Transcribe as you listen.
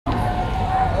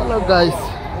Hello guys,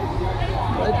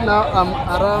 right now I'm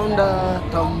around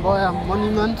Mboya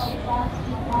Monument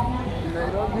in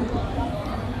Nairobi,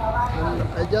 and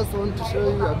I just want to show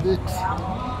you a bit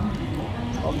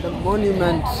of the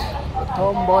monument,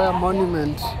 the Mboya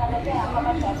Monument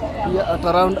here at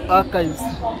around Archives.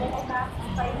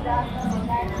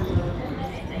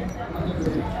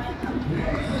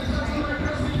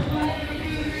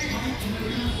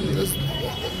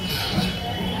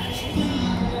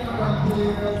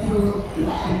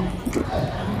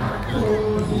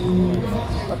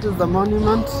 That is the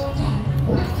monument.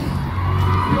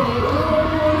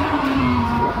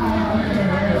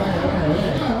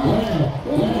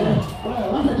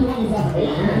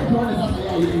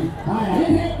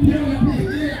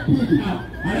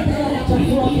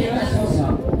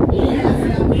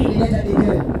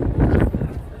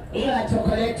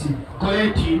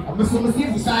 Koleti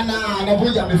msimusifu sana,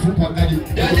 anavuja mifupa ngadi.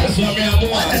 Dada sio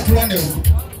ameamua hata tuone huko.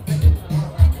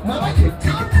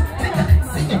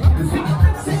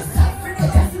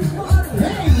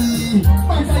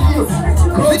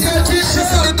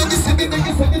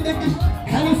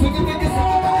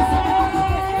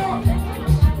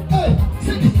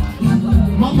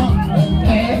 Mama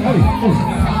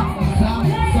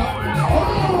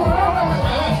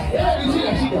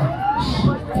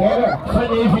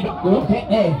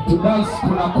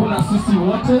kuna sisi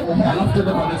wote alafu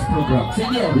tuende kwa next program.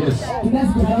 Senior. Yes.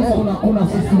 Kuna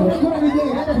sisi wote. Kuna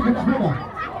vijana hata kuna.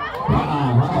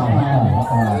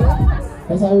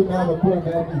 Sasa huyu naye amekula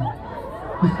ndani.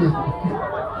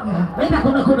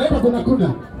 Kuna.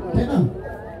 Tena.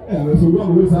 Amefungua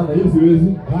mguu sana, hiyo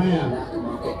siwezi. Haya.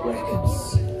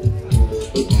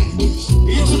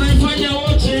 Hii tunaifanya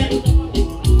wote.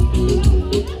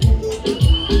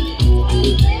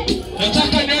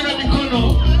 Nataka nione mikono.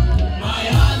 My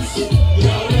hands,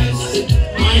 your waist,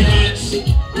 my hands.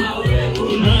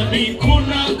 Kuna ati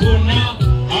kuna.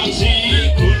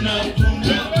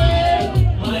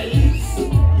 My lips,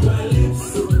 your lips,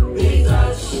 they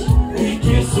touch, they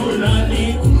kiss. Kuna.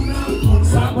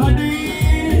 Somebody,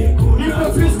 if a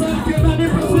freestyle, can I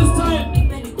if a freestyle?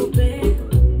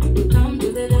 Come to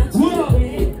the dance.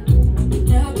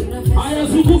 Aya,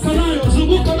 zunguka nayo.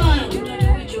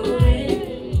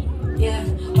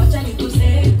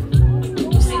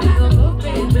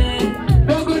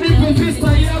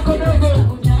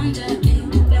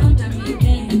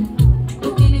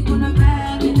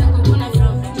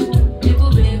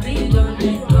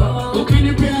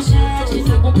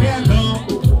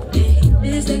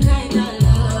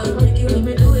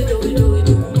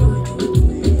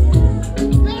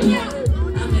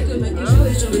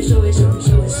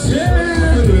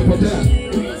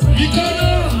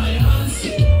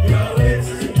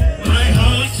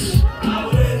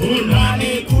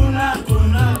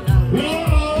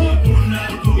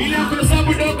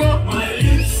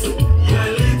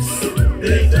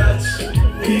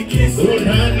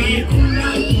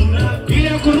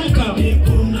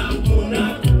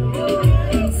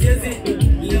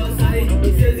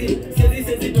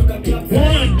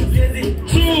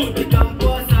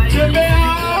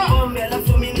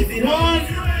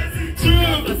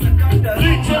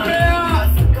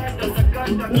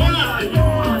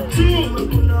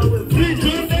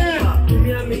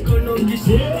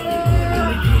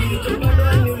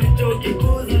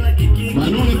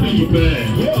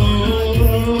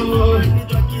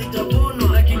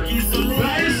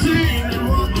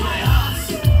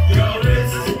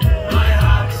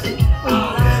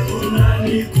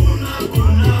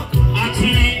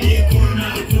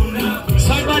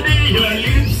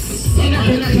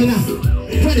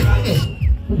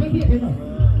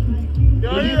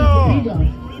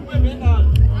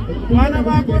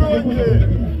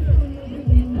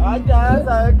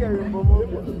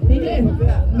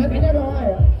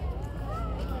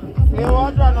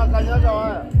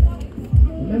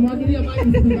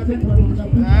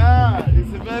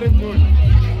 It's very good.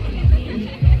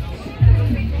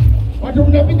 Watu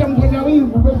mnapita mkoja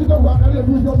wivu, umefika kuangalia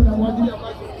video mnamwagilia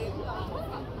maji.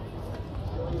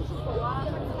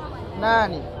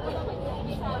 Nani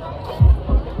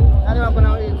wako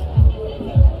na wivu?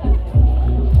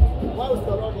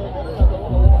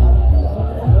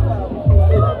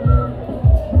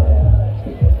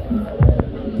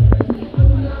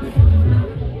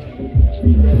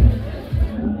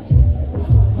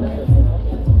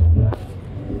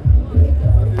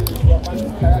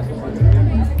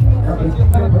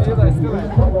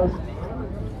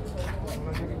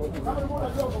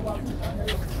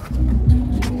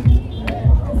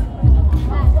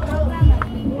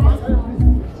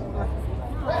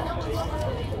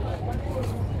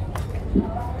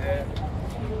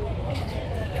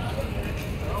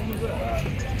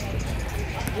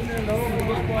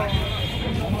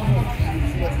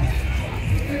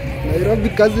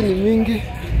 Nairobi kazi ni mingi,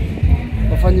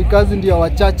 wafanyikazi ndio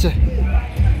wachache.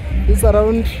 This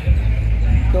around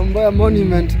the Mboya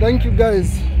Monument. Thank you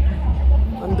guys,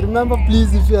 and remember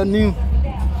please, if you are new,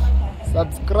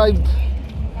 subscribe.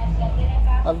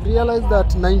 I've realized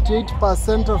that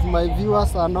 98% of my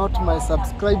viewers are not my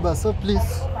subscribers, so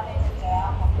please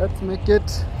let's make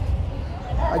it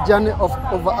a journey of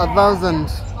over 1,000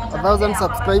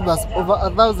 subscribers. Over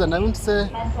 1,000, I won't say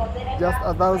just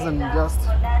 1,000, just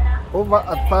over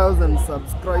 1,000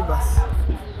 subscribers.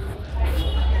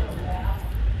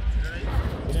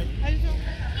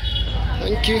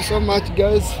 Thank you so much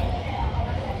guys.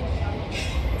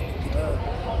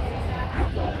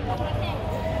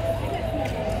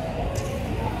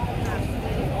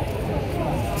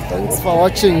 Thanks for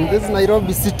watching. This is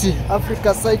Nairobi City,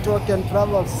 Africa Sight Walk and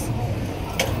Travels.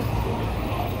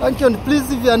 Thank you, and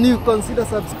please, if you are new, consider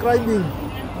subscribing.